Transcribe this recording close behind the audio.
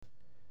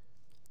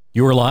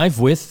You are live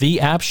with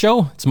the App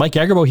Show. It's Mike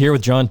Agarbo here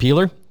with John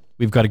Peeler.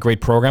 We've got a great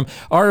program.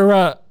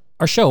 Our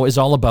show is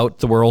all about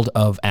the world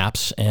of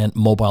apps and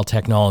mobile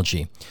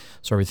technology.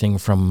 So everything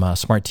from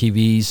smart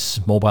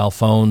TVs, mobile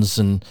phones,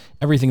 and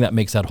everything that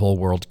makes that whole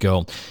world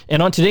go.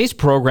 And on today's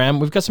program,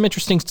 we've got some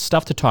interesting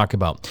stuff to talk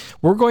about.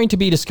 We're going to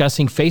be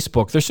discussing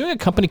Facebook. There's a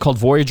company called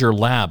Voyager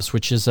Labs,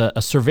 which is a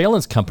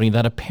surveillance company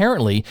that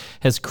apparently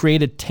has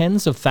created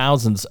tens of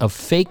thousands of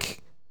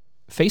fake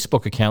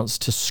Facebook accounts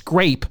to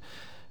scrape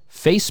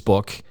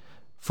Facebook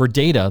for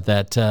data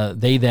that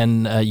they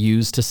then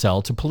use to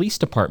sell to police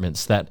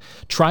departments that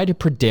try to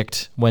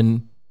predict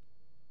when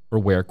or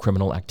where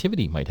criminal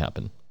activity might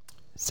happen.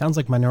 Sounds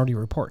like Minority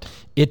Report.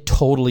 It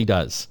totally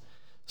does.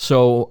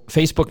 So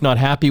Facebook not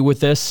happy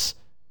with this,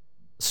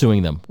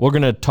 suing them. We're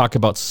going to talk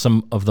about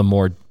some of the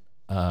more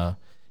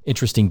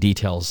interesting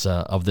details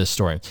of this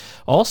story.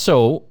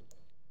 Also,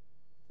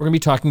 we're going to be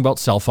talking about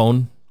cell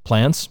phone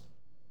plans,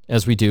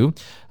 as we do.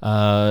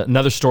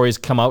 Another story has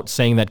come out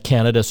saying that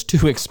Canada's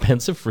too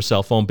expensive for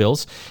cell phone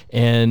bills.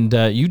 And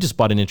you just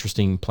bought an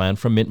interesting plan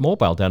from Mint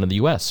Mobile down in the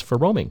US for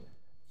roaming.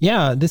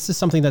 Yeah, this is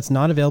something that's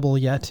not available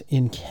yet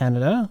in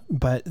Canada,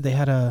 but they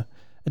had a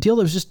deal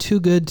that was just too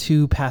good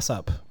to pass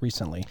up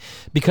recently.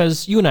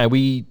 Because you and I,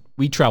 we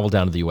travel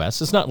down to the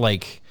US. It's not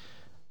like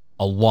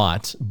a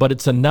lot, but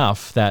it's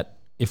enough that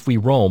if we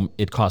roam,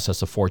 it costs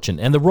us a fortune.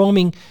 And the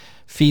roaming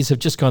fees have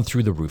just gone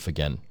through the roof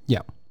again.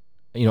 Yeah.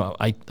 You know,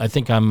 I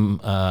think I'm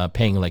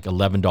paying like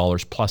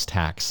 $11 plus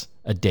tax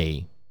a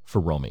day for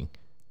roaming.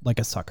 Like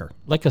a sucker.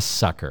 Like a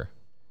sucker.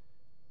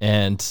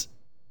 And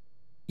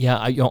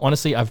yeah,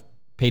 honestly, I've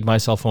paid my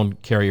cell phone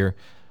carrier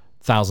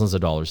thousands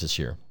of dollars this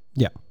year.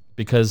 Yeah.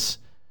 Because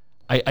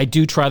I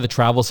do try the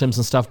travel sims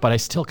and stuff, but I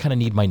still kind of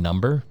need my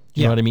number.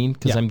 You know what I mean?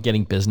 Because I'm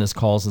getting business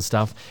calls and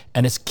stuff,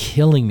 and it's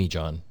killing me,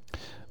 John.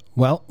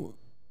 Well,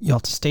 you'll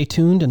have to stay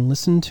tuned and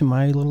listen to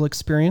my little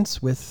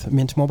experience with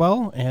Mint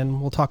Mobile, and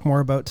we'll talk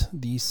more about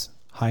these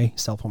high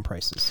cell phone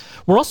prices.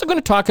 We're also going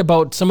to talk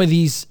about some of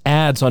these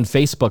ads on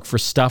Facebook for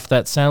stuff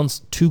that sounds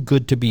too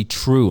good to be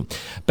true.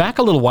 Back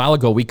a little while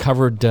ago, we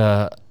covered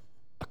a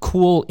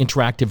cool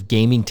interactive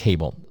gaming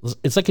table.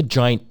 It's like a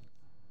giant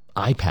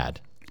iPad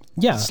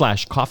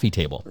 / coffee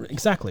table.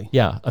 Exactly.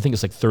 Yeah, I think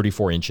it's like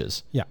 34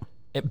 inches. Yeah.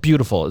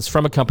 Beautiful. It's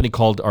from a company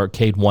called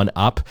Arcade One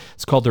Up.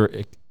 It's called their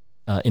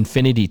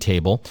Infinity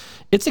Table.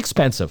 It's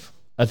expensive.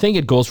 I think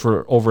it goes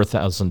for over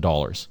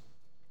 $1,000.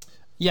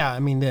 Yeah, I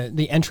mean,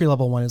 the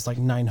entry-level one is like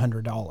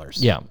 $900.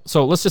 Yeah,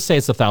 so let's just say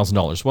it's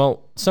 $1,000.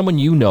 Well, someone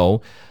you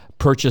know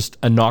purchased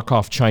a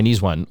knockoff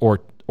Chinese one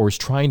or is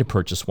trying to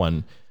purchase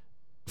one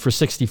for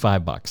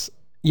 $65.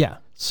 Yeah.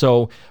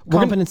 So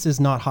confidence is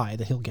not high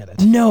that he'll get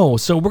it. No,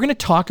 so we're going to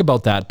talk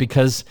about that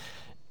because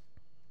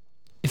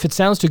if it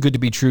sounds too good to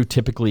be true,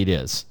 typically it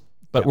is.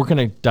 But we're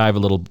going to dive a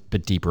little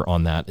bit deeper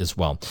on that as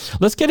well.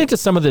 Let's get into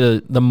some of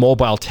the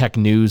mobile tech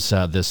news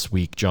this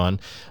week, John.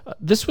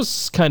 This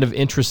was kind of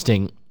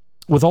interesting.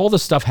 With all the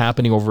stuff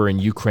happening over in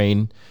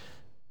Ukraine,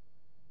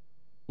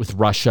 with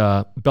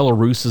Russia,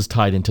 Belarus is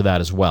tied into that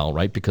as well,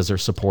 right? Because they're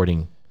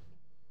supporting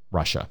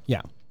Russia.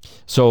 Yeah.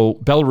 So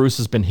Belarus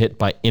has been hit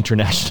by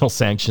international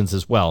sanctions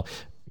as well,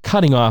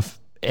 cutting off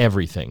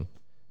everything.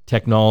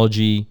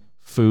 Technology,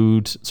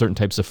 food, certain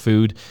types of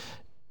food,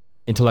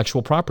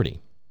 intellectual property.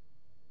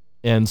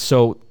 And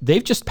so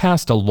they've just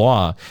passed a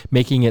law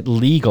making it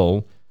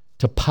legal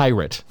to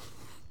pirate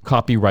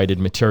copyrighted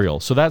material.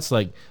 So that's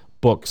like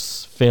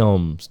books,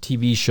 films,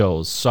 TV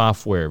shows,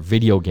 software,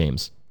 video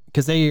games.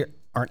 Because they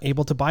aren't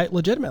able to buy it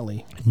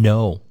legitimately.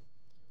 No.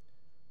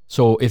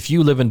 So if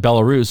you live in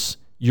Belarus,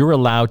 you're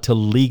allowed to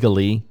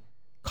legally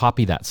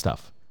copy that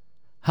stuff.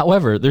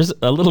 However, there's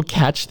a little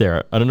catch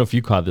there. I don't know if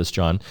you caught this,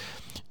 John.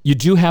 You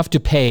do have to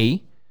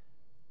pay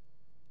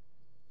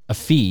a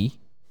fee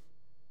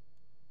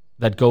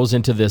that goes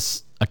into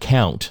this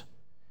account.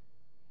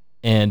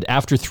 And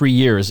after 3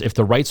 years, if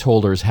the rights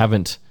holders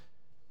haven't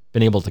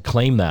been able to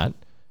claim that,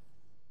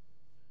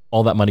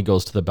 all that money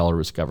goes to the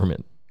Belarus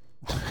government.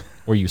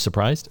 Were you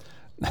surprised?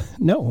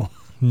 No.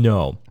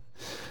 No.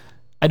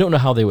 I don't know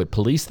how they would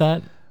police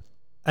that.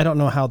 I don't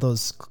know how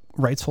those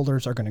rights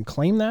holders are going to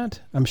claim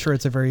that. I'm sure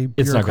it's a very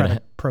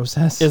bureaucratic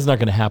process. It's not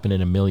going to happen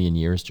in a million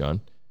years,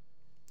 John.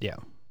 Yeah.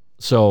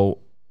 So,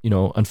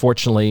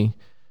 unfortunately,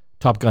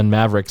 Top Gun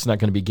Maverick's not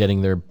going to be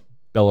getting their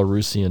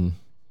Belarusian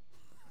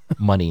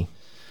money.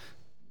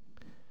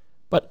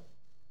 But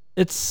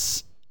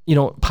it's,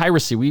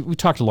 piracy. We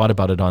talked a lot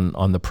about it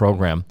on the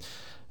program.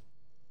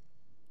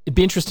 It'd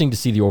be interesting to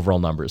see the overall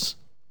numbers.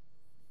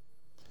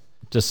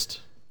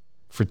 Just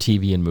for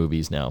TV and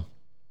movies now.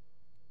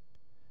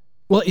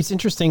 Well, it's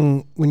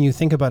interesting when you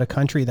think about a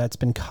country that's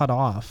been cut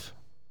off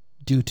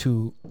due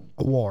to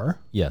a war.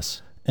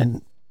 Yes.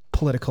 And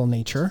political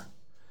nature,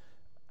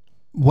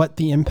 what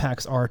the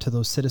impacts are to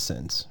those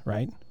citizens,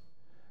 right?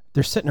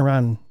 They're sitting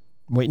around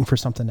waiting for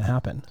something to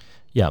happen.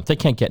 Yeah, they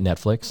can't get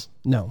Netflix.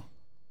 No.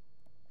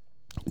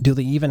 Do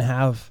they even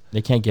have...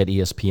 They can't get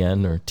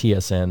ESPN or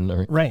TSN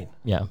or... Right.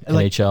 Yeah,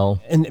 NHL.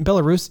 And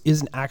Belarus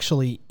isn't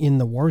actually in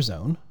the war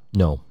zone.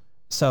 No.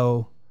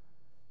 So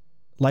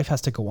life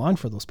has to go on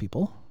for those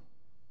people.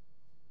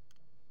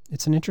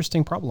 It's an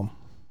interesting problem.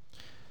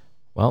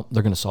 Well,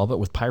 they're going to solve it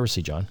with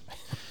piracy, John.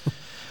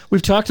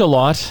 We've talked a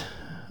lot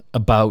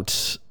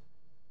about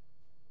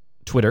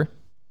Twitter.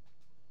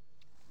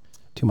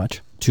 Too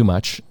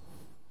much.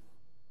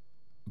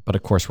 But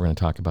of course, we're going to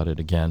talk about it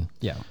again.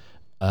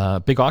 Yeah.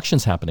 Big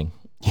auctions happening.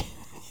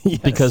 Yes.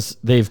 Because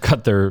they've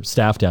cut their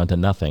staff down to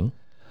nothing.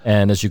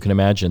 And as you can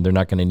imagine, they're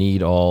not going to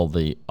need all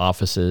the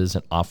offices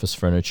and office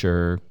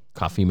furniture,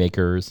 coffee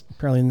makers.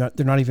 Apparently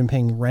they're not even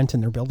paying rent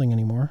in their building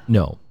anymore.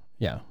 No.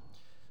 Yeah.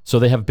 So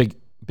they have big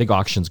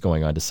auctions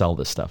going on to sell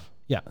this stuff.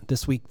 Yeah.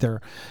 This week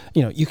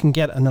you can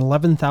get an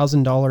 $11,000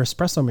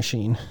 espresso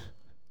machine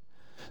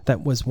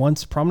that was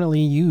once prominently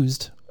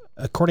used,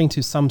 according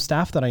to some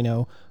staff that I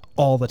know,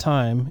 all the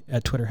time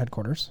at Twitter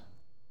headquarters.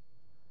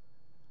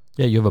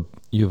 Yeah, you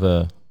have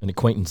an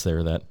acquaintance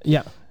there that.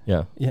 Yeah.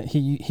 Yeah. Yeah.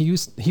 He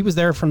was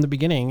there from the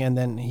beginning, and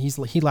then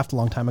he left a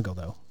long time ago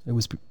though. It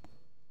was.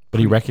 But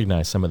he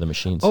recognized some of the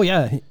machines. Oh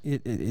yeah,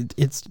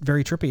 it's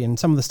very trippy, and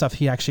some of the stuff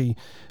he actually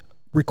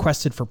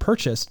requested for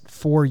purchase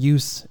for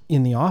use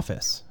in the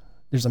office.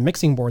 There's a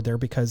mixing board there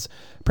because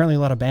apparently a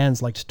lot of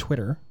bands liked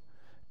Twitter,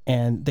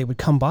 and they would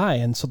come by,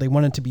 and so they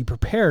wanted to be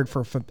prepared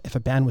for if a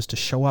band was to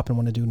show up and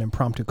want to do an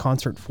impromptu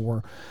concert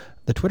for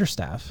the Twitter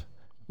staff,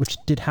 which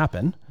did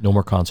happen. No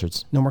more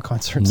concerts.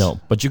 No,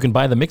 but you can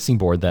buy the mixing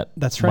board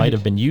that's might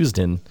have been used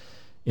in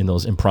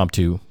those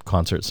impromptu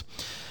concerts.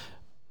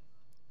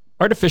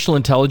 Artificial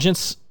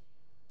intelligence,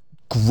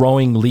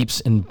 growing leaps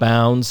and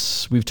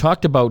bounds. We've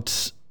talked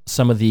about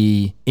some of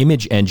the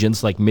image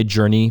engines like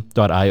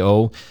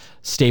midjourney.io.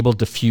 Stable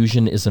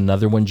Diffusion is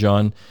another one,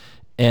 John.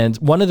 And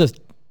one of the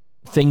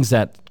things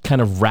that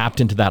kind of wrapped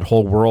into that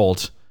whole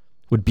world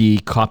would be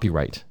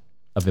copyright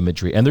of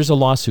imagery. And there's a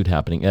lawsuit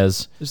happening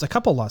There's a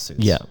couple lawsuits.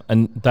 Yeah,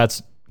 and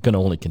that's going to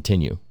only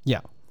continue.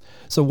 Yeah.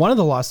 So one of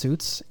the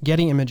lawsuits,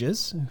 Getty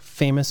Images,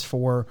 famous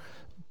for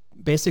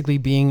basically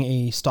being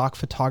a stock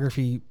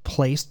photography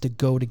place to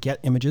go to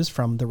get images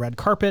from the red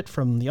carpet,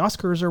 from the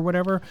Oscars or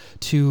whatever,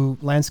 to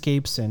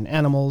landscapes and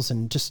animals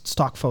and just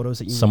stock photos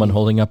that you Someone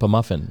holding up a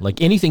muffin. Like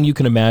anything you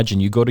can imagine,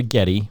 you go to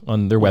Getty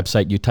on their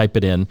website, you type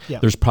it in,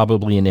 there's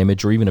probably an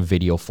image or even a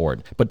video for it.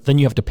 But then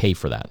you have to pay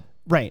for that.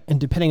 Right. And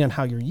depending on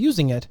how you're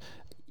using it,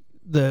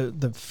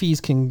 the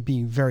fees can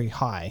be very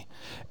high.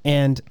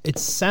 And it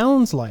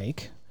sounds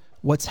like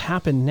what's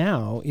happened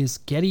now is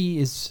Getty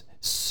is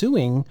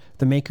suing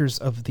the makers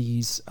of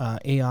these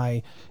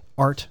AI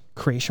art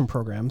creation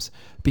programs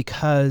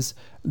because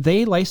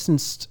they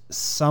licensed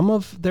some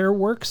of their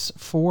works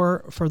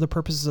for the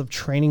purposes of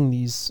training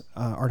these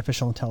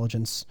artificial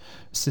intelligence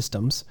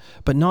systems,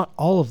 but not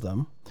all of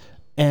them.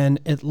 And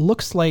it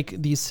looks like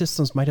these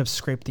systems might have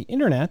scraped the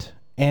internet,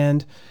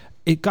 and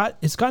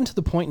it's gotten to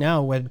the point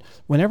now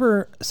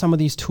whenever some of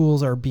these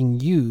tools are being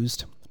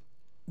used,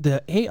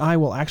 the AI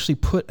will actually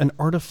put an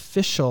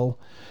artificial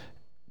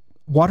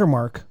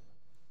watermark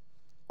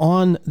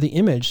on the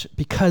image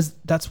because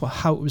that's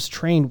how it was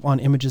trained on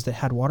images that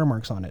had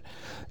watermarks on it.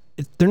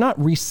 They're not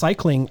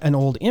recycling an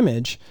old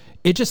image.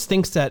 It just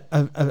thinks that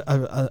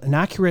an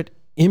accurate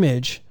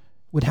image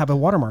would have a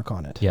watermark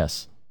on it.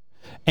 Yes.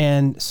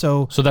 And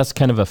so that's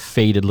kind of a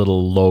faded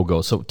little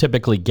logo. So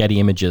typically Getty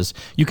Images,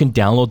 you can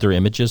download their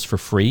images for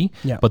free,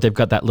 but they've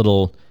got that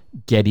little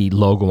Getty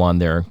logo on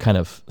there kind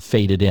of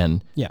faded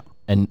in. Yeah.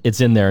 And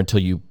it's in there until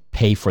you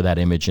pay for that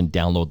image and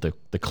download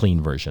the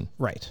clean version.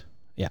 Right.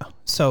 Yeah.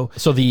 So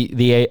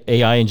the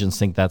AI engines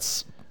think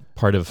that's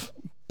part of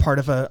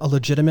a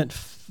legitimate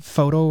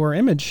photo or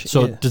image.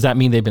 So does that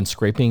mean they've been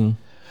scraping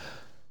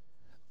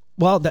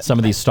some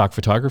of these stock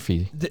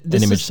photography and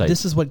image sites?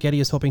 This is what Getty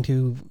is hoping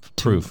to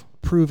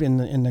prove in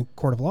the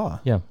court of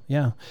law. Yeah.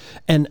 Yeah.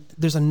 And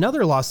there's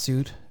another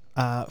lawsuit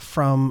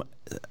from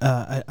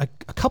a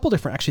couple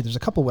different, actually there's a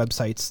couple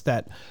websites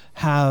that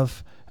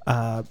have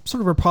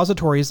sort of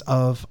repositories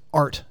of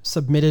art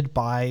submitted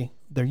by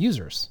their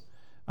users.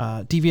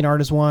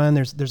 DeviantArt is one.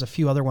 There's a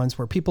few other ones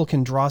where people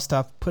can draw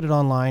stuff, put it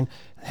online,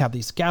 have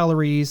these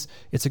galleries.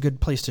 It's a good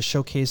place to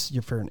showcase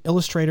if you're an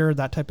illustrator,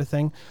 that type of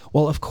thing.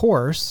 Well, of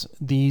course,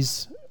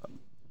 these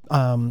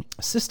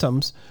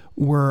systems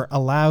were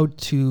allowed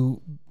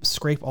to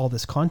scrape all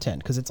this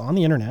content because it's on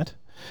the internet.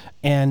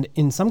 And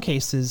in some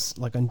cases,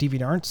 like on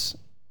DeviantArt's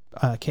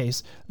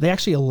case, they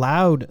actually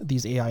allowed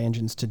these AI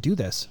engines to do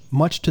this,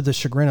 much to the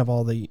chagrin of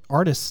all the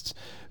artists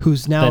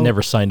who's now... That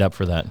never signed up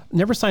for that.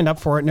 Never signed up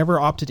for it, never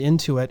opted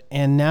into it,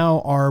 and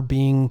now are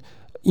being,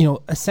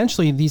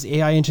 essentially these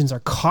AI engines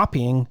are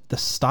copying the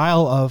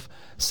style of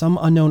some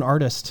unknown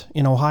artist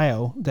in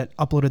Ohio that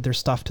uploaded their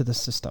stuff to the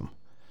system.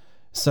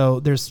 So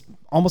there's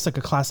almost like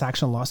a class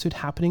action lawsuit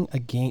happening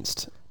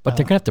against... But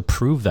they're going to have to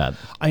prove that.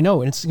 I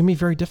know, and it's going to be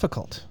very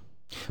difficult.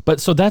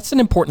 But so that's an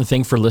important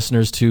thing for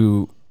listeners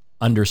to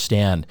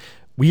understand.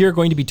 We are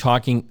going to be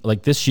talking,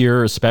 like this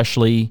year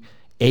especially,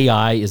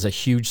 AI is a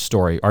huge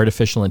story,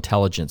 artificial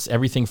intelligence,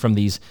 everything from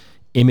these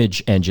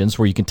image engines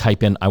where you can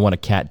type in, I want a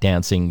cat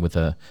dancing with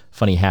a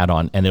funny hat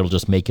on, and it'll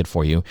just make it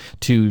for you,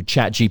 to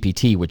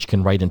ChatGPT, which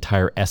can write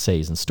entire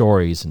essays and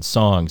stories and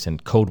songs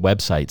and code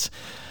websites.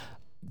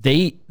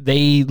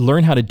 They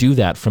learn how to do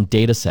that from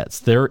data sets.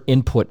 They're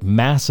input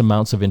mass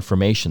amounts of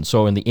information.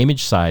 So in the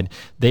image side,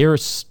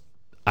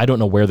 I don't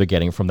know where they're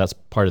getting it from. That's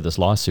part of this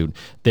lawsuit.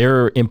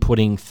 They're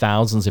inputting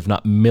thousands, if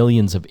not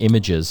millions, of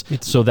images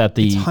so that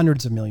it's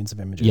hundreds of millions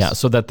of images. Yeah,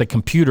 so that the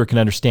computer can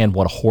understand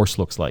what a horse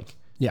looks like.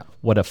 Yeah.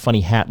 What a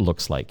funny hat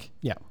looks like.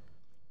 Yeah.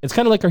 It's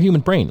kind of like our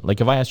human brain. Like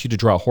if I asked you to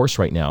draw a horse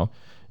right now,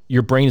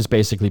 your brain is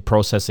basically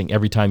processing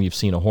every time you've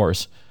seen a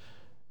horse.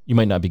 You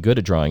might not be good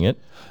at drawing it.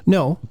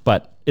 No.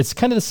 But it's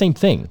kind of the same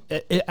thing.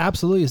 It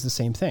absolutely is the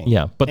same thing.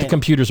 Yeah, but the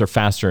computers are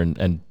faster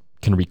and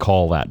can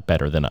recall that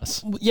better than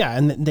us. Yeah,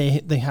 and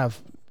they have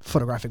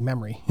photographic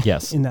memory.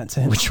 Yes. In that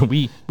sense. Which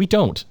we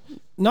don't.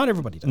 Not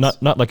everybody does.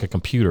 Not like a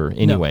computer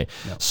anyway.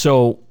 No.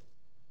 So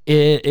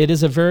it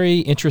is a very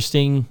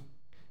interesting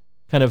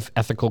kind of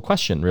ethical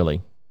question,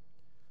 really.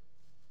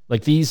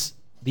 Like these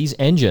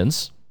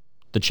engines,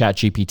 the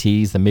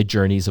ChatGPTs, the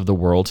Midjourneys of the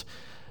world,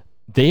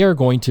 they are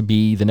going to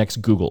be the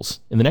next Googles.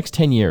 In the next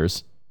 10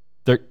 years,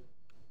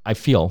 I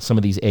feel some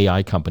of these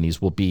AI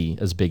companies will be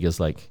as big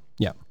as like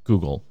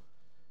Google.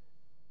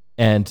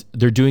 And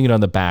they're doing it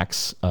on the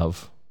backs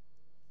of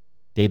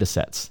data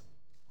sets.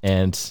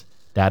 And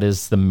that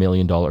is the $1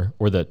 million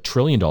or the $1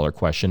 trillion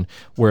question.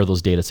 Where are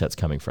those data sets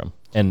coming from?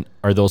 And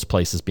are those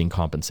places being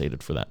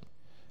compensated for that?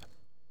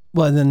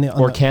 Well, and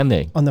then can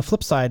they? On the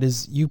flip side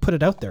is you put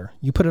it out there.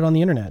 You put it on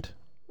the internet.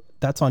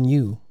 That's on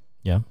you.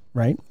 Yeah.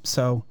 Right?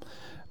 So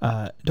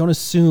don't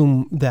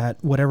assume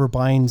that whatever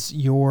binds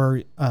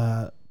your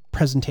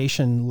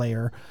presentation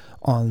layer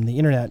on the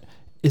internet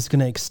is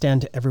going to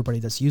extend to everybody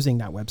that's using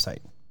that website.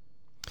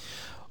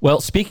 Well,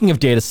 speaking of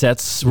data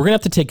sets, we're going to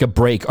have to take a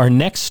break. Our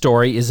next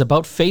story is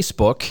about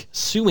Facebook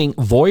suing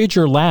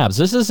Voyager Labs.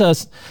 This is a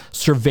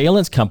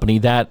surveillance company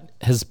that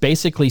has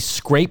basically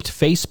scraped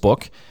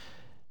Facebook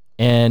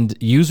and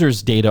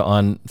users' data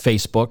on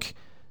Facebook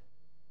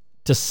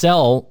to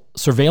sell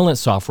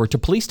surveillance software to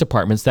police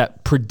departments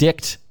that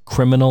predict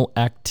criminal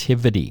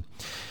activity.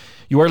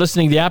 You are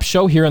listening to The App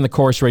Show here on the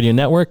Chorus Radio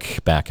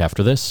Network. Back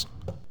after this.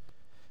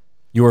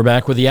 You are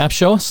back with The App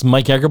Show. It's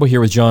Mike Egerbo here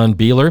with John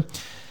Beeler.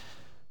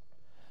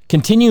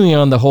 Continuing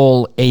on the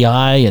whole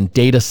AI and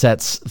data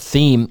sets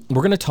theme,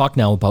 we're going to talk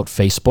now about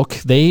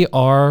Facebook. They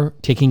are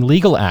taking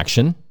legal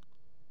action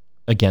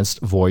against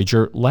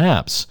Voyager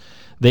Labs.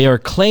 They are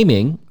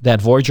claiming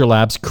that Voyager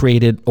Labs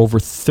created over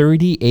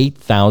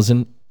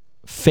 38,000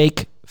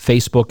 fake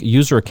Facebook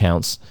user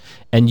accounts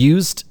and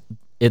used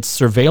its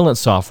surveillance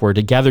software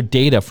to gather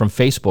data from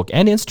Facebook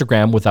and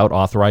Instagram without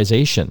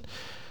authorization.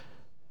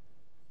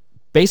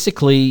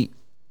 Basically,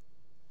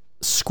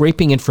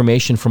 scraping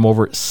information from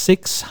over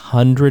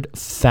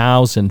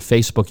 600,000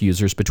 Facebook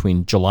users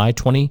between July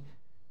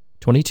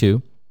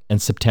 2022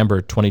 and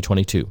September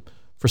 2022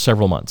 for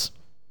several months.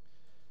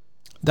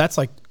 That's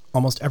like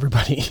almost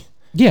everybody.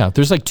 Yeah,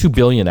 there's like 2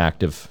 billion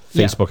active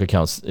Facebook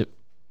accounts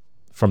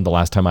from the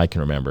last time I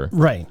can remember.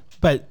 Right.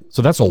 But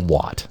so that's a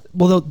lot.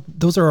 Well,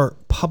 those are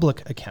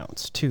public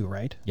accounts too,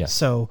 right? Yes.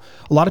 So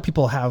a lot of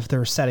people have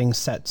their settings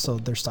set so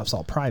their stuff's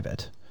all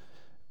private.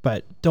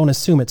 But don't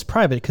assume it's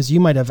private because you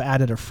might have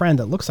added a friend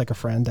that looks like a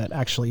friend that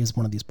actually is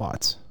one of these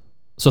bots.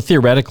 So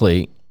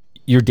theoretically,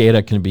 your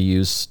data can be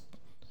used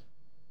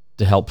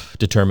to help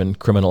determine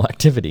criminal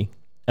activity.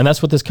 And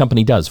that's what this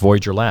company does,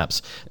 Voyager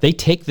Labs. They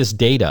take this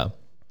data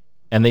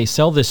and they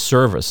sell this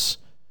service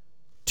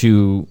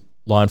to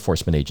law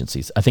enforcement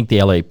agencies. I think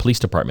the LA Police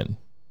Department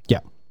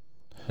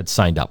had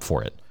signed up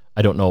for it.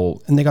 I don't know.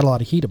 And they got a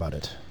lot of heat about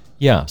it.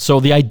 Yeah. So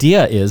the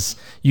idea is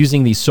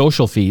using these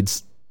social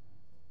feeds,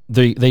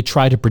 they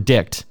try to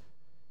predict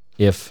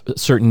if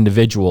certain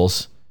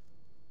individuals,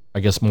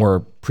 I guess,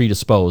 more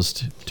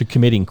predisposed to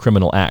committing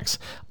criminal acts.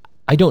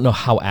 I don't know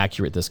how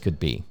accurate this could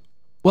be.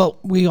 Well,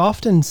 we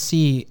often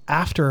see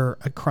after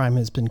a crime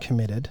has been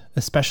committed,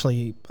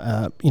 especially,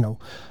 a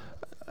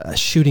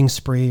shooting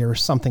spree or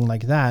something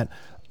like that,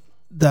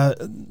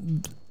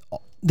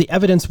 the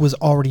evidence was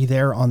already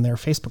there on their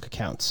Facebook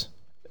accounts.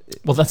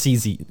 Well, that's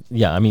easy.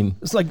 Yeah, I mean,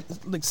 it's like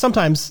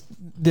sometimes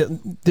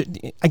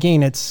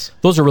again, it's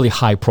those are really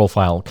high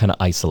profile, kind of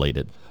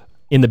isolated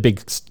in the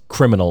big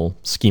criminal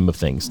scheme of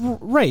things.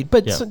 Right,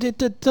 but so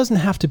it doesn't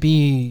have to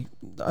be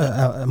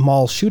a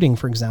mall shooting,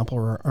 for example,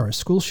 or a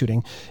school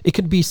shooting. It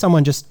could be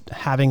someone just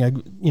having a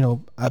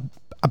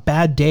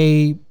bad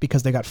day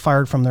because they got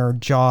fired from their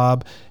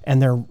job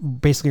and they're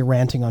basically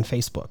ranting on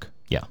Facebook.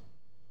 Yeah.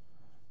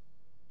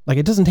 Like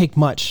it doesn't take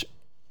much.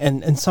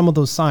 And some of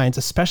those signs,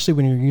 especially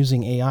when you're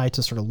using AI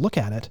to sort of look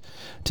at it,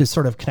 to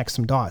sort of connect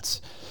some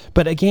dots.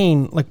 But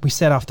again, like we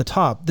said off the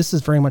top, this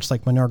is very much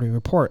like Minority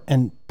Report.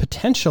 And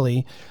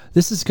potentially,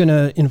 this is going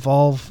to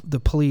involve the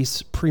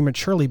police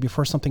prematurely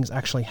before something's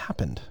actually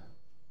happened.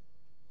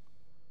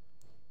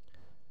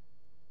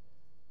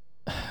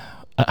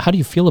 How do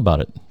you feel about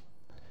it?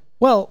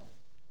 Well,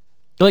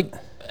 like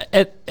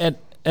at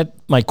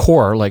my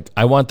core, like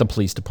I want the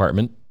police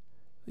department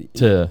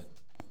to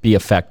be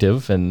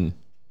effective and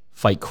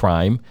fight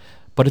crime.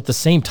 But at the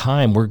same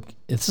time,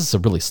 this is a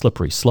really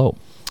slippery slope.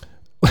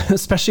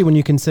 Especially when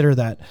you consider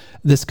that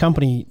this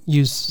company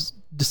used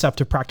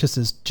deceptive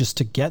practices just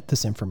to get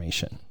this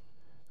information.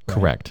 Right?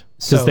 Correct.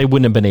 Because they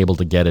wouldn't have been able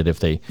to get it if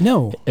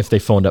they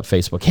phoned up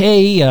Facebook.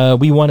 Hey,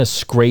 we want to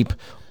scrape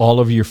all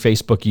of your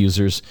Facebook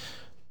users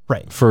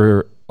right,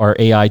 for our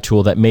AI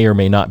tool that may or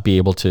may not be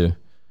able to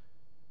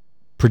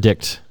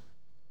predict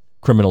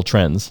criminal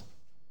trends.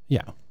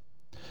 Yeah.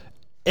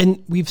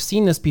 And we've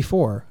seen this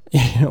before.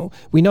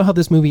 We know how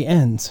this movie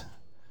ends.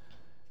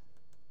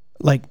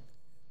 Like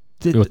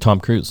with Tom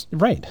Cruise.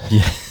 Right.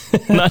 Yeah.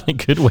 Not in a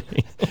good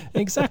way.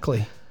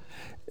 Exactly.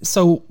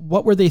 So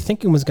what were they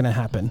thinking was going to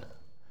happen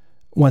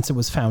once it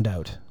was found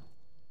out?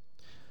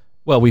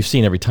 Well, we've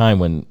seen every time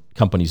when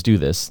companies do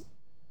this,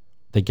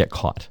 they get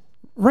caught.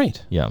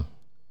 Right. Yeah.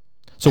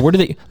 So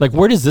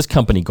where does this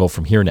company go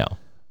from here now?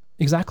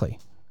 Exactly.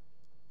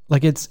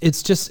 Like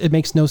it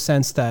makes no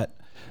sense that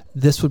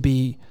this would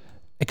be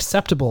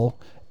acceptable.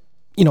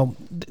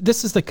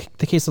 This is the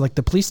case of like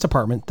the police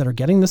department that are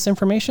getting this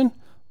information.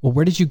 Well,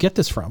 where did you get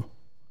this from?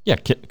 Yeah.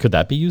 Could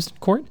that be used in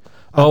court?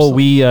 Absolutely. Oh,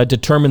 we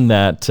determined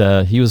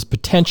that he was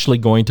potentially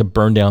going to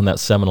burn down that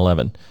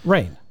 7-Eleven.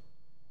 Right.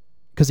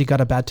 Because he got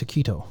a bad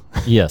taquito.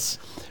 Yes.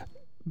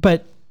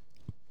 But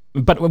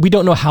we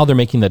don't know how they're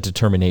making that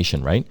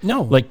determination, right?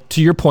 No. Like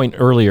to your point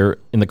earlier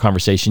in the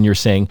conversation, you're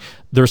saying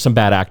there are some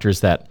bad actors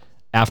that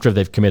after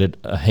they've committed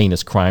a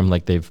heinous crime,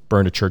 like they've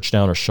burned a church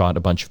down or shot a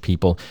bunch of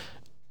people,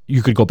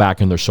 you could go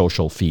back in their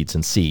social feeds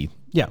and see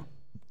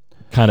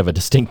kind of a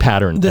distinct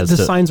pattern. The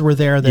signs were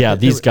there. That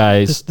these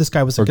guys this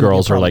guy was or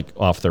girls are like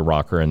off their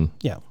rocker and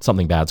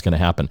something bad's going to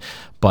happen.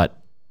 But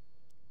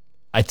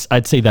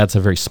I'd say that's a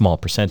very small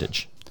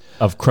percentage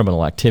of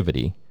criminal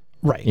activity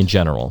in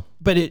general.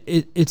 But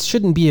it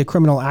shouldn't be a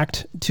criminal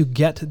act to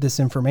get this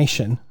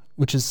information,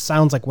 which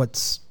sounds like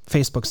what's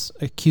Facebook's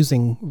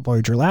accusing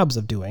Voyager Labs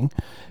of doing,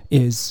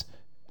 is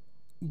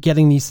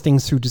getting these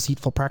things through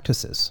deceitful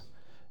practices,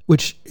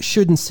 which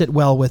shouldn't sit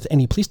well with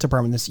any police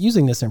department that's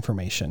using this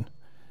information.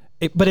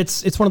 But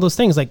it's one of those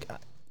things,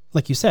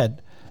 like you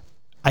said,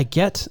 I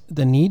get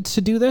the need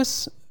to do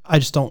this. I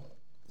just don't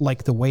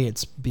like the way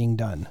it's being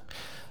done.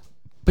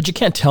 But you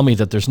can't tell me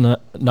that there's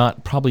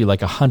not probably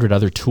like 100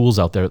 other tools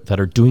out there that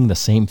are doing the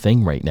same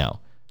thing right now,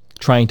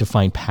 trying to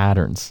find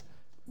patterns.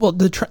 Well,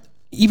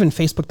 even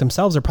Facebook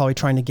themselves are probably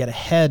trying to get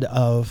ahead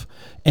of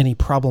any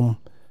problem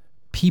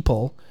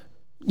people,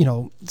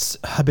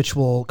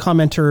 habitual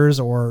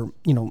commenters or,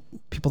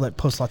 people that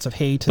post lots of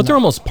hate. But they're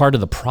almost part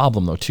of the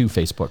problem though too,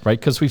 Facebook, right?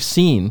 Because we've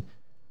seen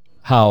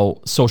how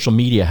social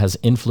media has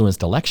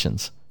influenced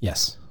elections.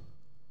 Yes.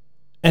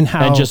 And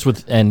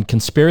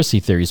conspiracy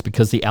theories,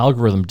 because the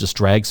algorithm just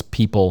drags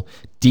people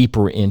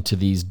deeper into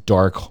these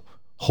dark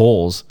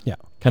holes. Yeah.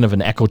 Kind of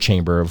an echo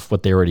chamber of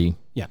what they already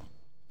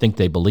think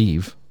they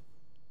believe.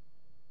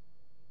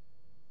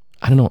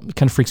 I don't know. It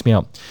kind of freaks me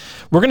out.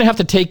 We're going to have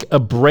to take a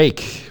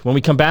break. When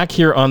we come back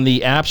here on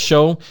the App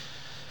Show,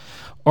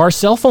 are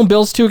cell phone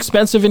bills too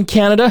expensive in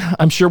Canada?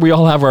 I'm sure we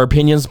all have our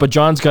opinions, but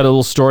John's got a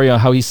little story on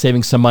how he's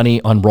saving some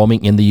money on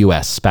roaming in the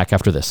U.S. Back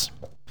after this.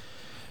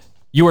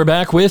 You are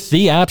back with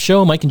the App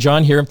Show. Mike and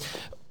John here.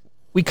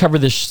 We cover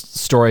this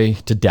story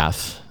to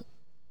death.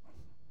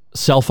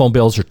 Cell phone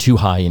bills are too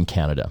high in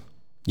Canada.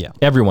 Yeah.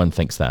 Everyone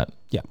thinks that.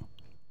 Yeah.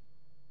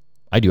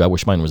 I do. I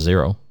wish mine was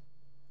zero.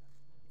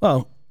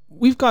 Well,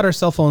 we've got our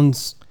cell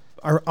phones,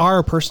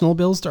 our personal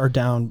bills are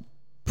down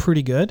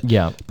pretty good.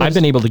 Yeah. I've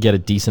been able to get a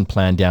decent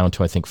plan down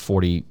to, I think,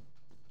 $42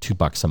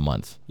 a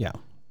month. Yeah.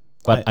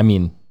 But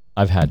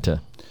I've had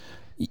to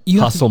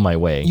hustle my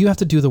way. You have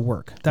to do the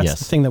work. That's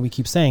the thing that we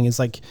keep saying is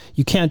like,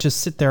 you can't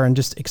just sit there and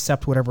just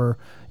accept whatever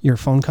your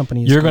phone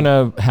company is. You're going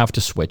to have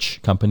to switch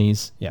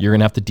companies. Yeah. You're going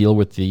to have to deal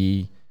with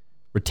the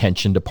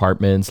retention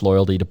departments,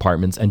 loyalty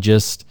departments, and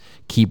just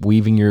keep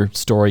weaving your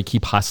story,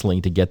 keep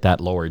hustling to get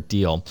that lower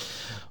deal.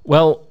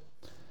 Well,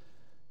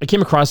 I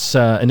came across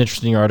an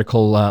interesting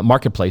article,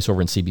 Marketplace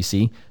over in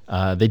CBC.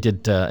 They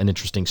did an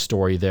interesting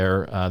story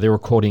there. They were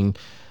quoting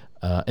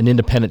an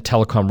independent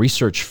telecom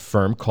research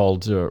firm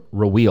called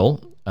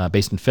Roweel,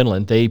 based in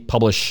Finland. They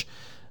publish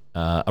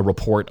a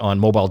report on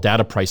mobile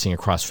data pricing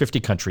across 50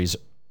 countries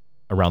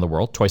around the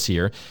world twice a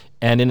year.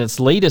 And in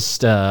its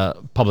latest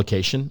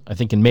publication, I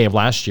think in May of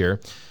last year,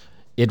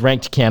 it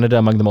ranked Canada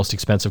among the most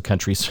expensive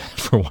countries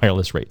for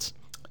wireless rates.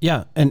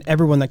 Yeah, and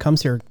everyone that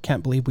comes here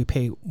can't believe we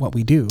pay what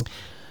we do.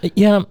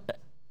 Yeah,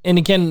 and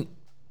again,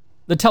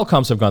 the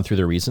telecoms have gone through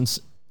their reasons.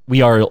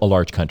 We are a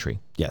large country.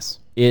 Yes.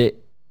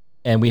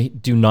 And we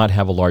do not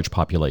have a large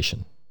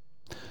population.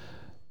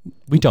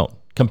 We don't,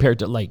 compared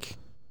to like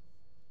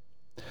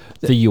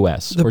the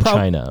US or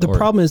China. The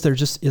problem is there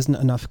just isn't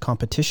enough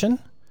competition,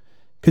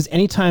 because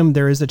anytime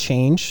there is a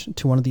change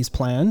to one of these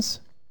plans,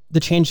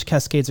 the change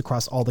cascades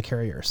across all the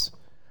carriers.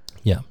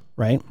 Yeah.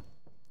 Right?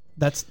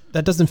 That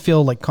doesn't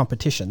feel like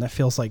competition. That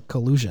feels like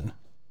collusion.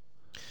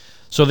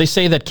 So they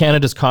say that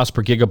Canada's cost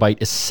per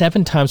gigabyte is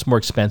 7 times more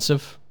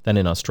expensive than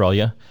in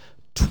Australia,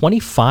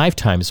 25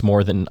 times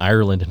more than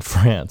Ireland and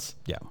France.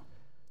 Yeah.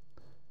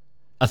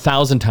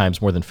 1,000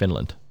 times more than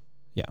Finland.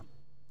 Yeah.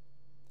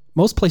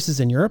 Most places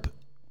in Europe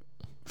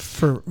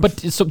But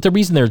so the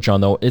reason there,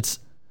 John, though,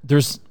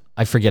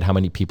 I forget how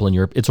many people in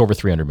Europe. It's over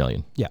 300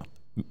 million. Yeah.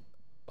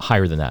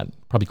 Higher than that,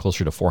 probably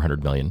closer to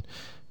 400 million.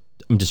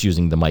 I'm just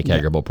using the Mike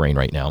Agerbo brain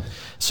right now.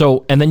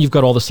 So, and then you've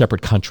got all the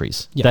separate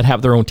countries that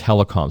have their own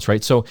telecoms,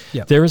 right? So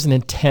there is an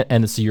intent,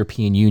 and it's the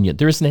European Union.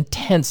 There is an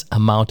intense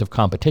amount of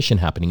competition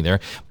happening there.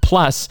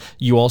 Plus,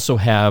 you also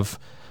have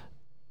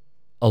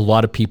a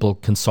lot of people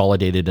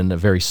consolidated in a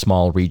very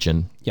small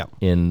region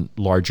in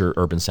larger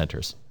urban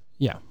centers.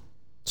 Yeah.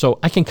 So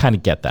I can kind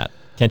of get that.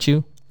 Can't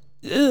you?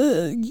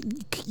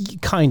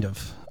 Kind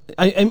of.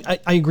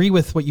 I agree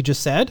with what you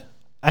just said.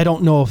 I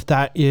don't know if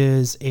that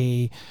is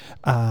a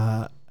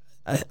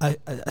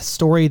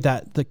story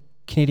that the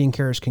Canadian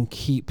carriers can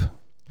keep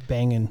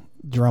banging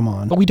drum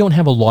on. But we don't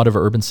have a lot of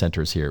urban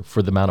centers here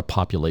for the amount of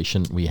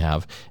population we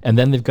have. And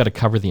then they've got to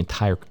cover the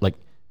entire,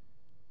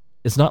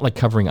 it's not like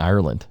covering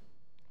Ireland.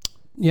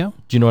 Yeah.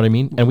 Do you know what I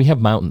mean? And we have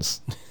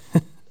mountains,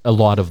 a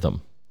lot of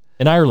them.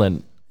 In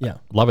Ireland,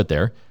 love it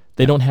there.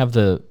 They don't have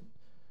the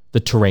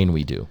terrain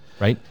we do,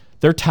 right?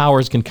 Their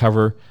towers can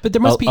cover but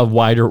there must be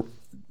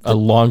a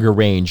longer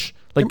range.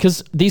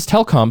 Because these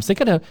telecoms, they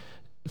got to,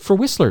 for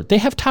Whistler, they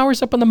have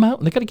towers up on the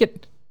mountain. They got to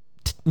get,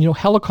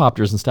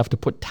 helicopters and stuff to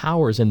put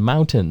towers in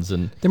mountains.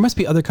 And there must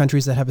be other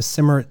countries that have a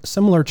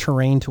similar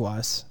terrain to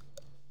us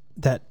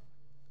that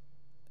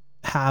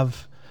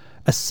have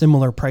a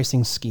similar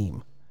pricing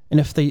scheme. And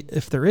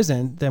if there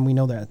isn't, then we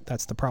know that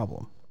that's the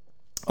problem.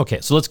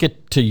 Okay, so let's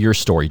get to your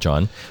story,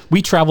 John.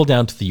 We travel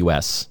down to the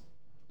U.S.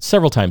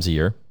 several times a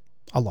year.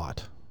 A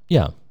lot.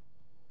 Yeah.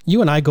 You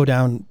and I go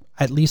down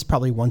at least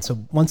probably once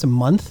a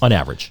month. On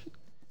average.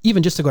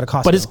 Even just to go to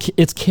Costco. But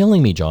it's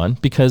killing me, John,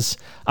 because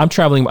I'm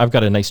traveling. I've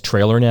got a nice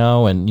trailer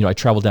now, and I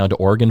traveled down to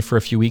Oregon for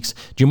a few weeks. Do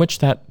you know how much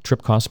that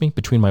trip cost me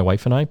between my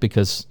wife and I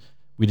because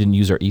we didn't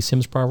use our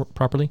eSIMs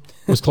properly?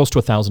 It was close to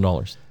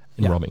 $1,000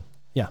 in roaming.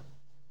 Yeah.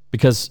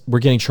 Because we're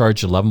getting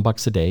charged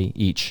 $11 a day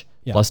each,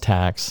 plus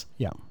tax.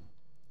 Yeah.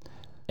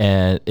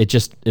 And it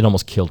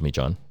almost killed me,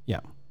 John. Yeah.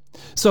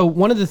 So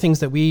one of the things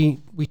that we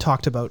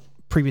talked about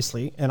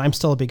previously, and I'm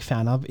still a big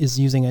fan of, is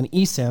using an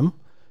eSIM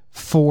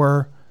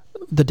for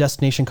the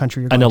destination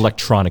country you're going to. An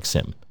electronic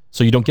SIM.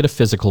 So you don't get a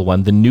physical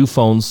one. The new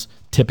phones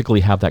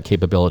typically have that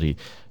capability.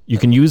 You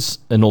can use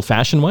an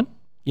old-fashioned one,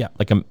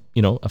 like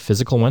a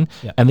physical one,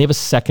 and they have a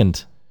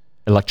second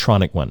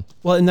electronic one.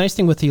 Well, the nice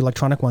thing with the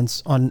electronic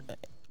ones on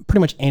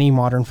pretty much any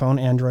modern phone,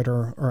 Android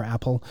or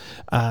Apple,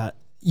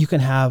 you can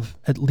have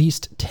at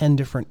least 10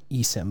 different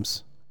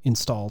eSIMs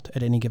installed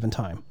at any given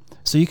time.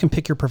 So you can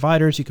pick your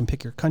providers, you can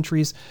pick your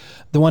countries.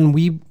 The one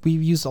we've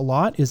used a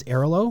lot is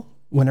Airalo.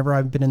 Whenever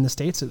I've been in the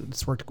States,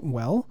 it's worked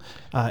well.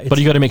 But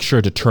you got to make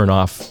sure to turn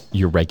off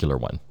your regular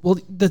one. Well,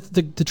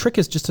 the trick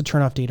is just to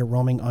turn off data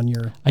roaming on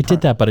your... I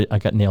did that, but I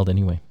got nailed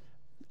anyway.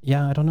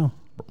 Yeah, I don't know.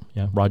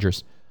 Yeah,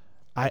 Rogers.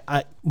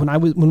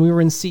 When we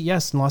were in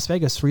CES in Las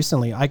Vegas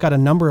recently, I got a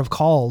number of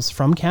calls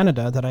from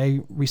Canada that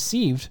I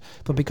received,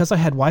 but because I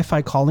had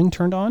Wi-Fi calling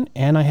turned on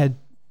and I had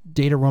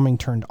data roaming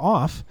turned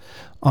off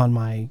on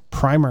my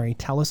primary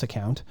TELUS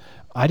account,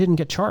 I didn't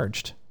get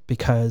charged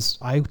because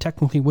I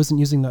technically wasn't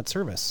using that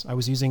service. I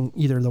was using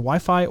either the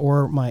Wi-Fi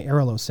or my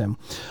Airalo SIM.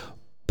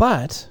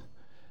 But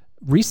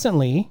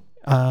recently,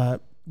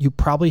 you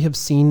probably have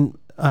seen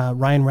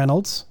Ryan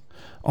Reynolds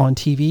on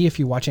TV if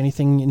you watch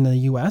anything in the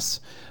US.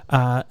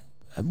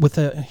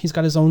 He's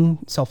got his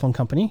own cell phone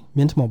company,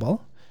 Mint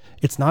Mobile.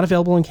 It's not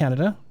available in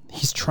Canada.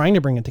 He's trying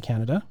to bring it to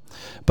Canada,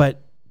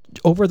 but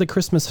over the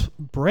Christmas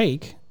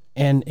break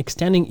and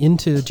extending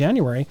into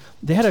January,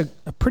 they had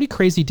a pretty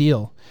crazy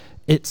deal.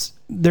 It's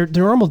their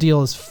normal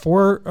deal is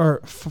 4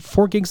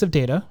 gigs of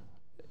data,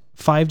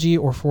 5G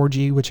or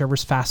 4G,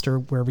 whichever's faster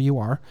wherever you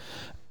are,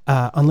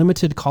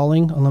 unlimited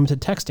calling,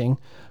 unlimited texting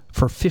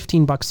for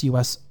 $15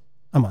 US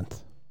a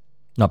month.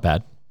 Not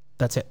bad.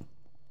 That's it.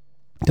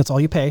 That's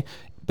all you pay.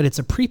 But it's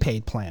a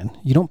prepaid plan.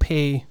 You don't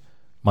pay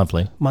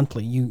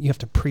monthly. You have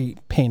to pay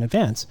in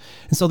advance.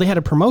 And so they had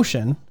a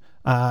promotion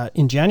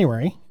in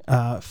January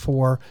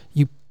for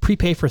you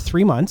prepay for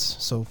 3 months,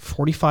 so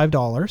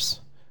 $45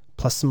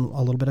 plus a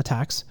little bit of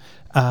tax.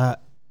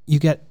 You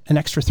get an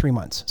extra 3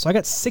 months. So I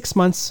got 6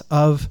 months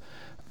of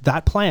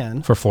that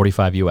plan for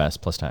 $45 US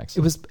plus tax.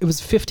 It was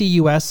 $50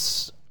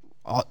 US.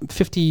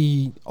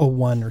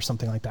 50.01 or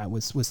something like that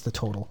was the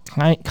total.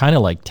 Kind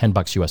of like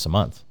 $10 US a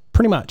month.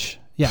 Pretty much,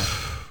 yeah.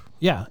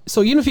 Yeah.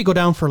 So even if you go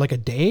down for like a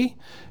day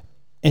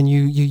and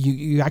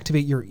you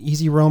activate your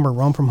Easy Roam or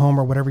Roam from Home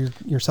or whatever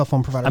your cell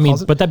phone provider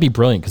calls it. But that'd be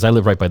brilliant because I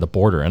live right by the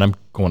border and I'm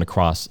going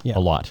across a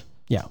lot.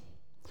 Yeah.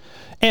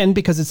 And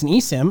because it's an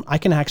eSIM, I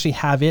can actually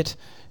have it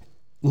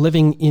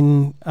living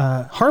in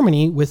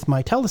harmony with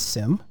my TELUS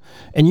SIM.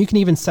 And you can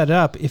even set it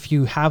up if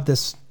you have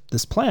this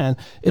plan,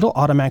 it'll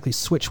automatically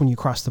switch when you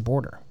cross the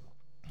border.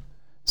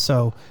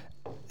 So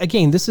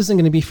again, this isn't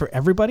going to be for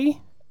everybody.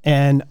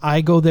 And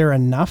I go there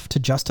enough to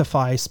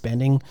justify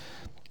spending,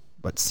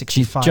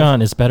 $65.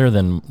 John, it's better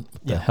than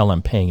the hell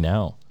I'm paying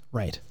now.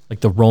 Right. Like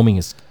the roaming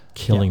is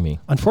killing me.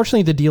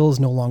 Unfortunately, the deal is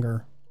no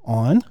longer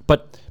on.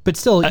 But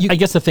still, I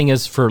guess the thing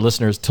is for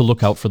listeners to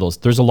look out for those.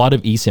 There's a lot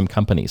of eSIM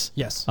companies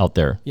out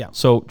there. Yeah.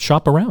 So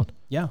shop around.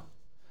 Yeah.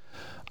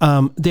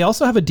 They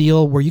also have a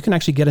deal where you can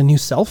actually get a new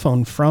cell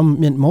phone from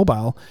Mint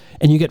Mobile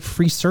and you get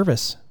free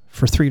service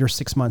for 3 or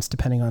 6 months,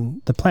 depending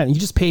on the plan. You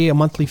just pay a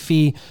monthly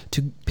fee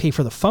to pay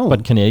for the phone.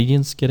 But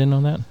Canadians get in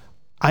on that?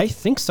 I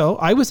think so.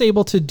 I was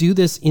able to do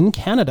this in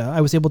Canada.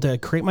 I was able to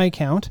create my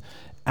account,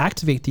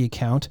 activate the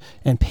account,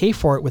 and pay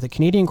for it with a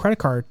Canadian credit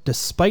card,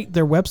 despite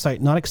their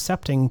website not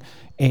accepting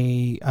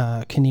a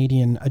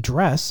Canadian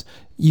address.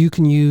 You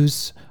can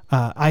use,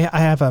 I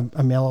have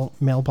a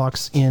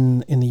mailbox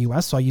in the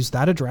US, so I use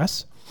that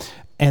address.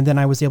 And then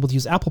I was able to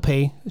use Apple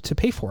Pay to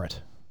pay for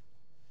it.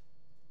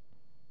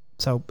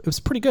 So it was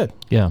pretty good.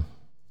 Yeah.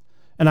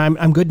 And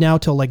I'm good now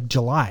till like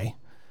July,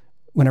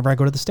 whenever I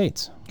go to the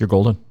States. You're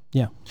golden.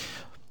 Yeah.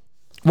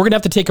 We're going to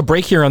have to take a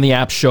break here on the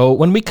App Show.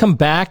 When we come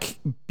back,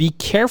 be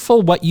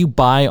careful what you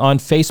buy on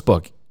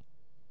Facebook.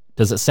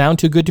 Does it sound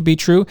too good to be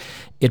true?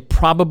 It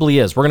probably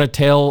is. We're going to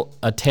tell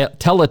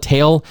a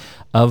tale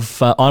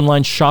of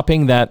online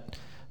shopping that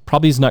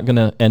probably is not going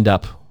to end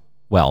up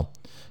well.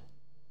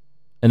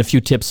 And a few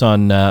tips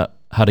on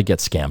how to get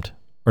scammed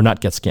or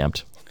not get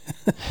scammed.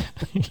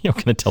 You're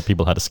going to tell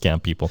people how to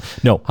scam people.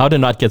 No, how to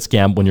not get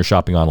scammed when you're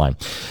shopping online.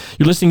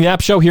 You're listening to the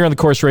App Show here on the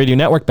Corus Radio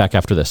Network. Back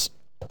after this.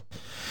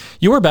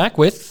 You are back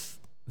with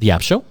the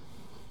App Show.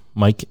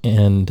 Mike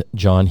and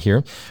John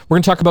here. We're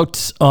going to talk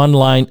about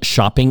online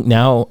shopping.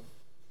 Now,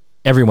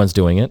 everyone's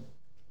doing it.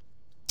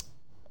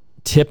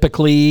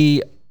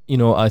 Typically,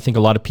 I think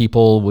a lot of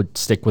people would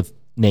stick with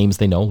names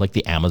they know, like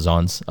the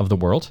Amazons of the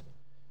world.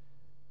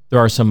 There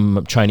are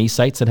some Chinese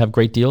sites that have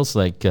great deals,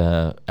 like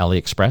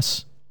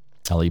AliExpress,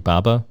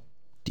 Alibaba,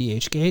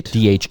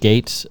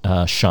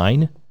 DHgate,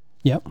 Shine.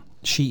 Yep.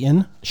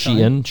 Shein.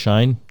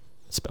 Shine.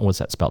 What's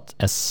that spelled?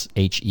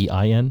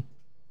 Shein?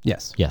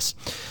 Yes.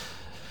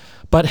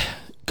 But,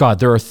 God,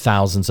 there are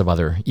thousands of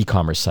other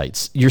e-commerce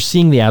sites. You're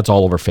seeing the ads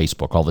all over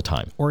Facebook all the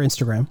time. Or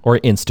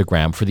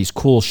Instagram. For these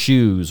cool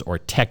shoes or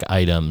tech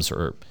items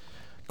or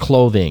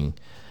clothing.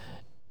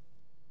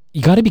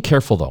 You got to be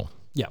careful, though.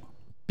 Yeah.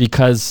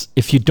 Because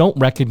if you don't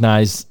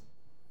recognize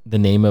the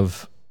name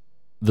of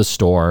the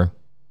store,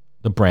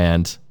 the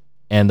brand,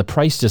 and the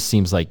price just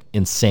seems like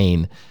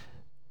insane,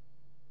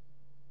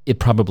 it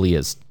probably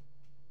is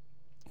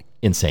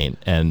insane,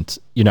 and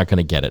you're not going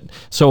to get it.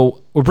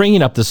 So we're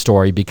bringing up this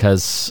story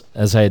because,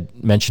 as I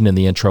had mentioned in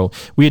the intro,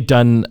 we had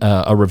done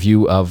a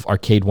review of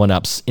Arcade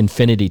 1UP's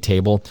Infinity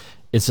Table.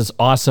 It's this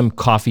awesome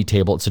coffee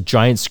table. It's a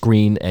giant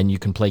screen, and you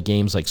can play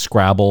games like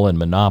Scrabble and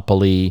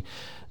Monopoly,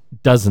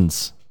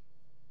 dozens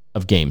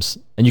of games,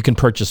 and you can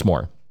purchase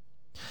more.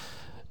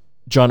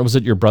 John, was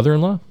it your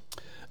brother-in-law?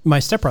 My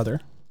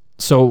stepbrother.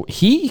 So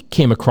he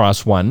came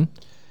across one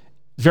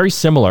very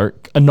similar,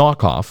 a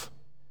knockoff.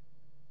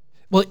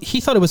 Well, he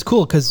thought it was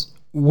cool because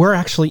we're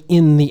actually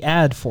in the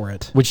ad for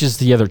it. Which is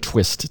the other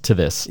twist to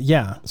this.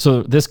 Yeah.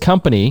 So this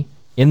company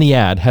in the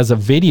ad has a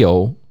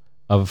video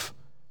of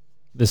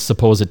this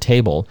supposed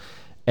table,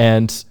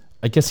 and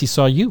I guess he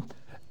saw you.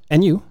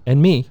 And you.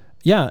 And me.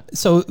 Yeah.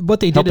 So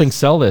what they did helping is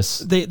sell this.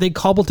 They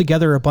cobbled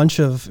together a bunch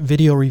of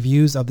video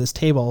reviews of this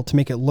table to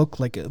make it look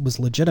like it was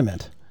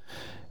legitimate.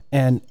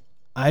 And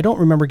I don't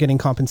remember getting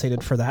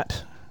compensated for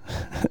that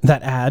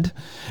ad.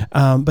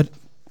 But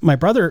my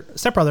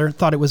stepbrother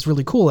thought it was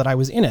really cool that I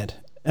was in it.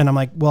 And I'm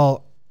like,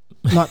 well,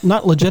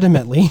 not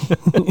legitimately.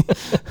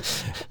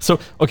 So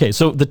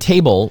the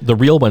table, the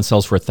real one,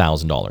 sells for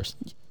 $1,000.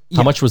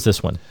 How much was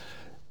this one?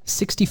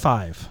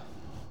 $65.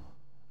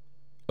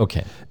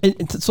 Okay.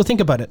 So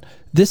think about it.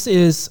 This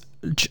is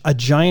a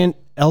giant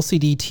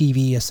LCD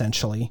TV,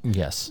 essentially.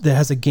 Yes. That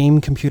has a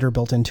game computer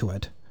built into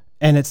it.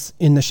 And it's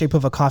in the shape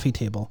of a coffee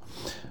table.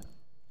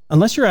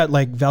 Unless you're at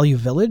like Value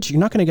Village, you're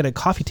not going to get a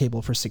coffee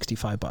table for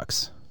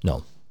 $65.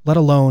 No. Let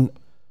alone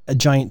a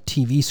giant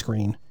TV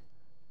screen.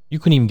 You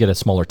couldn't even get a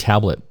smaller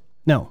tablet.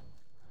 No.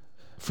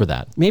 For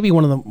that. Maybe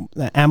one of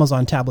the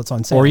Amazon tablets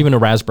on sale. Or even a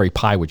Raspberry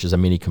Pi, which is a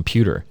mini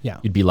computer. Yeah.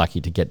 You'd be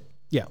lucky to get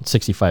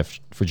 $65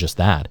 for just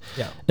that.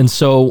 Yeah. And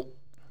so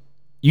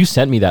you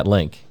sent me that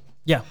link.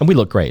 Yeah. And we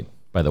look great,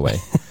 by the way.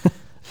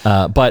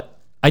 But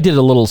I did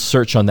a little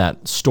search on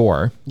that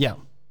store. Yeah.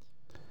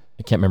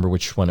 I can't remember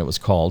which one it was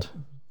called.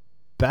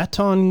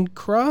 Baton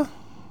Cra?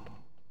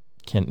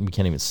 We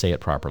can't even say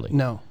it properly.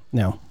 No.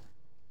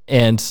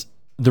 And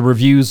the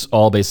reviews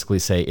all basically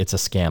say it's a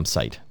scam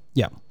site.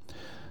 Yeah.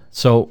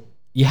 So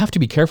you have to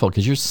be careful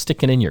because you're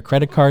sticking in your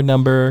credit card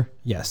number.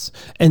 Yes.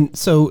 And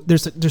so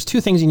there's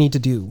two things you need to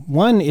do.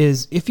 One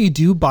is if you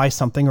do buy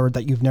something or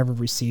that you've never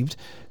received,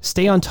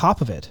 stay on top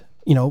of it.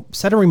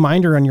 Set a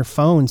reminder on your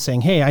phone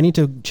saying, hey, I need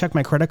to check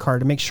my credit card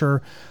to make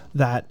sure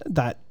that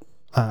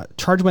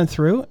charge went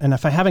through. And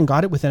if I haven't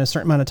got it within a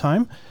certain amount of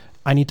time,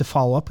 I need to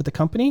follow up with the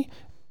company.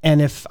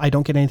 And if I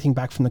don't get anything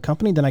back from the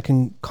company, then I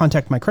can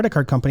contact my credit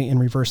card company and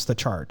reverse the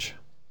charge.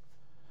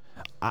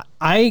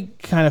 I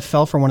kind of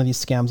fell for one of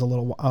these scams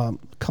a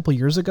couple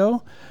years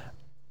ago.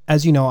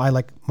 As you know, I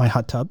like my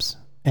hot tubs,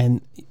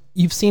 and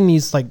you've seen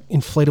these like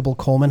inflatable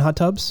Coleman hot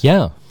tubs.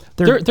 Yeah,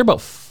 they're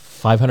about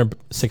 $500,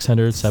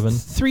 $600,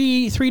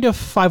 $700? $300 to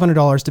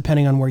 $500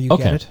 depending on where you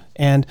Okay. get it.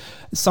 And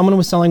someone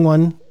was selling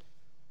one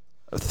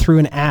through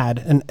an ad.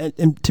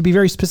 And to be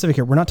very specific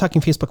here, we're not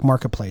talking Facebook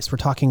Marketplace. We're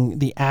talking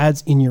the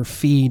ads in your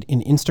feed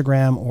in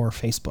Instagram or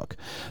Facebook,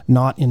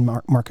 not in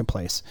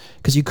Marketplace.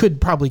 Because you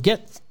could probably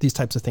get these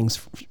types of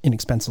things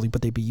inexpensively,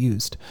 but they'd be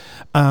used.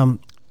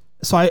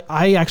 So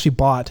I actually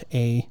bought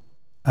a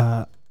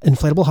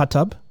inflatable hot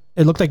tub.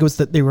 It looked like it was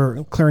that they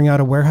were clearing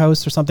out a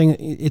warehouse or something.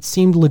 It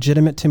seemed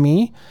legitimate to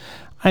me.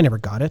 I never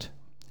got it.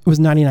 It was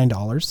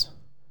 $99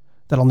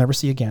 that I'll never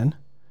see again.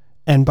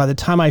 And by the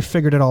time I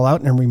figured it all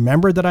out and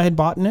remembered that I had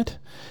bought it,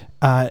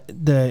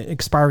 the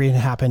expiry had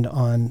happened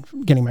on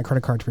getting my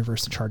credit card to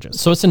reverse the charges.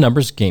 So it's a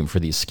numbers game for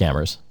these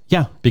scammers.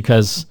 Yeah.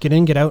 Because Get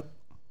in, get out.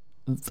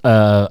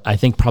 I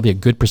think probably a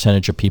good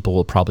percentage of people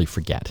will probably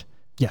forget.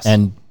 Yes.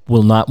 And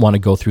will not want to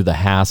go through the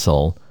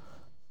hassle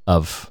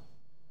of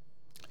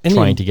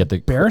trying to get the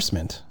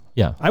embarrassment.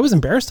 Yeah. I was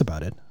embarrassed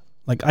about it.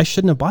 Like, I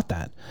shouldn't have bought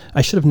that.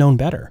 I should have known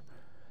better.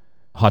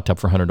 Hot tub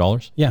for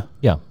 $100? Yeah.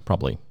 Yeah,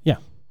 probably. Yeah.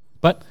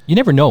 But you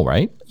never know,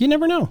 right? You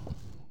never know.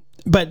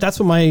 But that's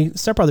what my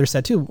stepbrother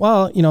said too.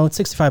 Well, it's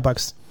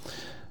 $65.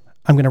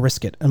 I'm going to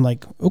risk it. I'm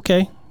like,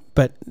 okay.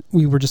 But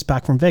we were just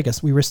back from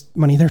Vegas. We risked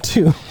money there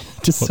too.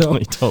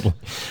 Totally.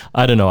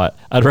 I don't know.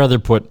 I'd rather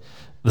put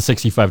the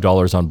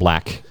 $65 on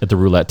black at the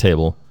roulette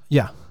table.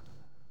 Yeah.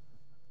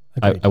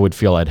 I would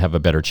feel I'd have a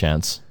better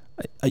chance.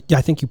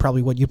 I think you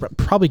probably would. You'd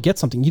probably get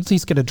something. You'd at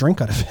least get a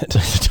drink out of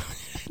it.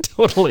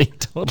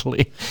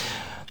 Totally.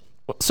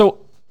 So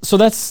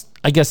that's,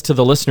 I guess, to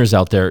the listeners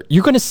out there,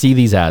 you're going to see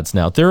these ads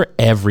now. They're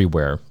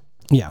everywhere.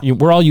 Yeah.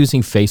 We're all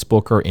using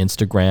Facebook or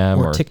Instagram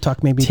or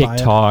TikTok, maybe.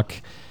 TikTok,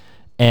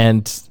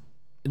 and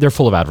they're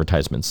full of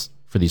advertisements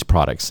for these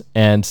products.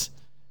 And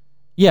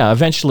yeah,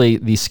 eventually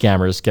these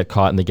scammers get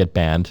caught and they get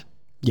banned.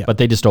 Yeah. But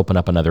they just open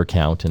up another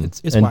account and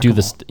do whack-a-mole.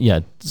 this. Yeah,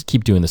 just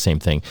keep doing the same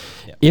thing.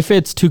 Yeah. If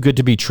it's too good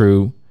to be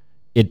true,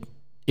 it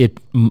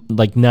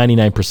like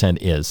 99%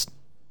 is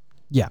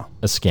a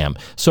scam.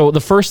 So the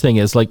first thing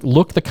is, like,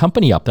 look the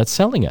company up that's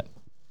selling it.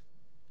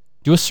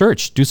 Do a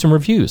search, do some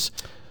reviews.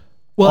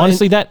 Well,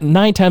 honestly, that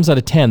 9 times out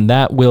of 10,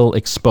 that will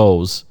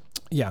expose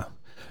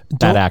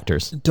bad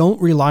actors.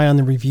 Don't rely on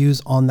the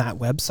reviews on that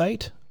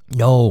website.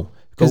 No.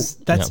 Because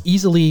that's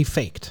easily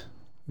faked.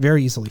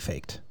 Very easily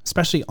faked,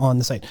 especially on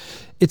the site.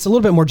 It's a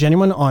little bit more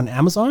genuine on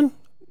Amazon.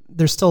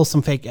 There's still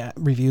some fake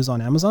reviews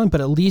on Amazon,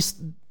 but at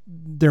least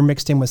they're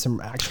mixed in with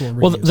some actual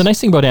reviews. Well, the nice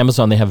thing about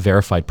Amazon, they have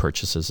verified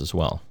purchases as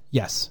well.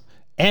 Yes.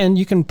 And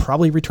you can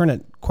probably return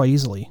it quite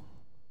easily.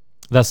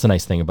 That's the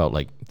nice thing about,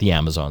 like, the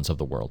Amazons of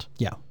the world.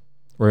 Yeah.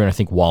 Where I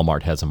think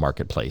Walmart has a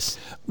marketplace.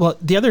 Well,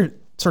 the other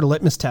sort of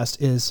litmus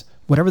test is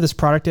whatever this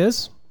product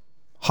is,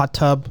 hot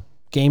tub,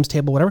 games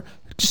table, whatever,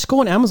 just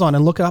go on Amazon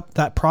and look up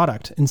that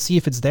product and see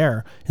if it's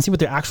there and see what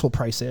the actual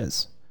price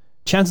is.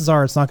 Chances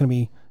are it's not going to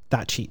be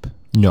that cheap.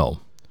 No.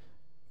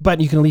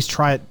 But you can at least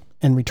try it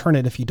and return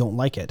it if you don't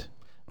like it.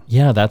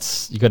 Yeah,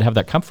 you got to have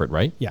that comfort,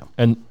 right? Yeah.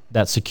 And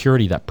that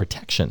security, that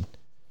protection.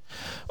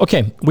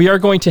 Okay, we are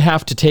going to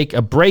have to take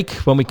a break.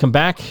 When we come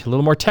back, a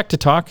little more tech to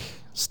talk.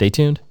 Stay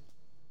tuned.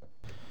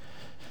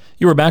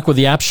 You were back with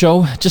the App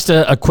Show. Just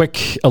a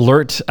quick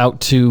alert out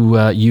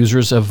to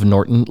users of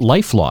Norton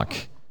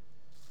LifeLock.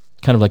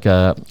 Kind of like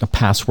a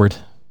password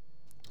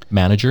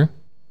manager.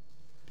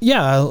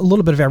 Yeah, a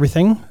little bit of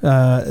everything.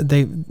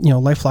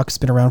 LifeLock's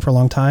been around for a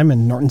long time,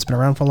 and Norton's been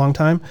around for a long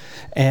time,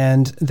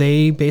 and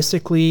they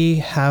basically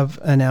have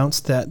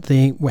announced that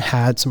they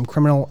had some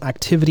criminal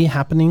activity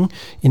happening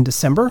in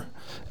December,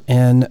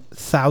 and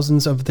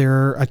thousands of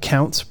their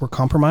accounts were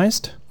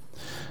compromised,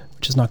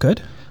 which is not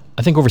good.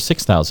 I think over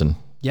 6,000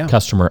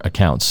 customer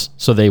accounts.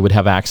 So they would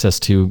have access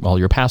to all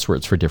your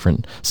passwords for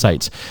different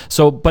sites.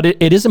 So, but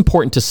it is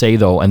important to say,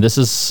 though, and this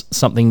is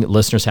something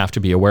listeners have to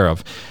be aware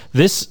of,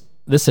 this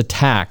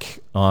attack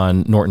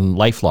on Norton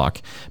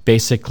LifeLock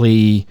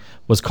basically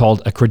was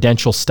called a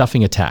credential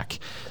stuffing attack.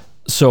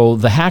 So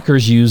the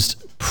hackers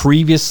used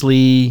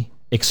previously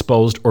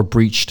exposed or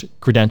breached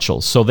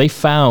credentials. So they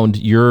found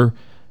your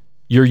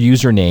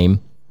username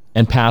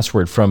and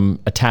password from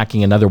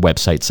attacking another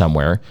website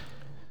somewhere.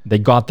 They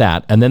got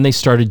that, and then they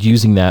started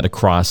using that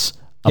across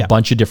a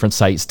bunch of different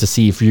sites to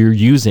see if you're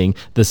using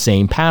the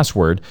same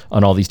password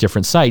on all these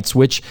different sites,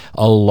 which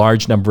a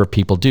large number of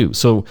people do.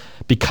 So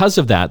because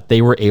of that,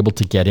 they were able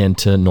to get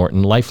into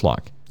Norton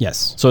LifeLock.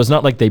 Yes. So it's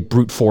not like they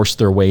brute forced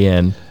their way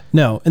in.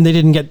 No, and they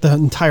didn't get the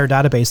entire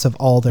database of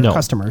all their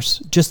customers,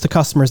 just the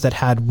customers that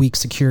had weak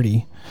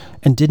security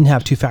and didn't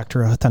have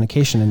two-factor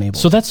authentication enabled.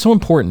 So that's so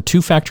important.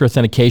 Two-factor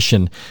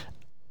authentication,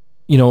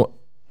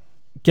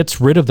 gets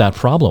rid of that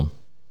problem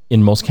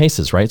in most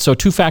cases, right? So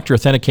two-factor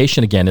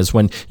authentication, again, is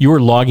when you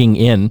are logging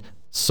in,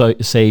 so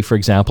say, for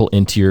example,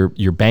 into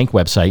your bank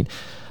website,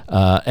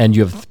 and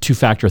you have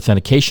two-factor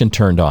authentication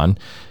turned on.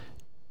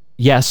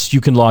 Yes,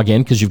 you can log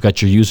in because you've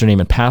got your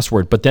username and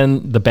password, but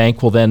then the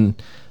bank will then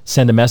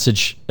send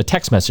a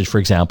text message, for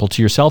example,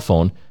 to your cell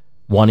phone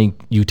wanting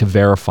you to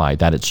verify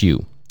that it's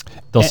you.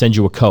 They'll send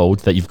you a code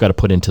that you've got to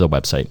put into the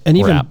website and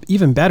or app.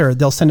 even better,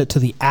 they'll send it to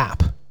the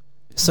app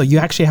So you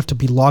actually have to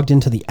be logged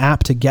into the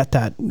app to get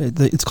that.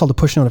 It's called a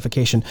push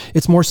notification.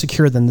 It's more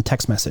secure than the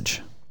text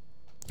message.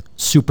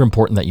 Super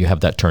important that you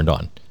have that turned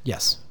on.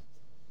 Yes.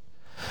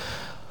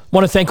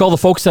 Want to thank all the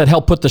folks that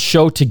helped put the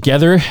show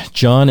together,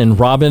 John and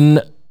Robin.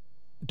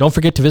 Don't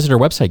forget to visit our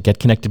website,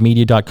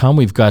 getconnectedmedia.com.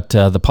 We've got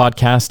the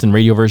podcast and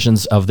radio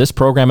versions of this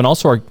program and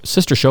also our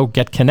sister show,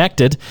 Get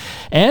Connected,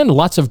 and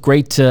lots of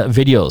great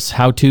videos,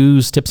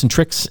 how-tos, tips and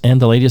tricks,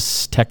 and the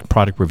latest tech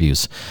product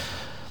reviews.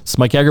 It's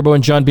Mike Agerbo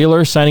and John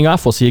Beeler signing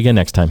off. We'll see you again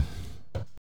next time.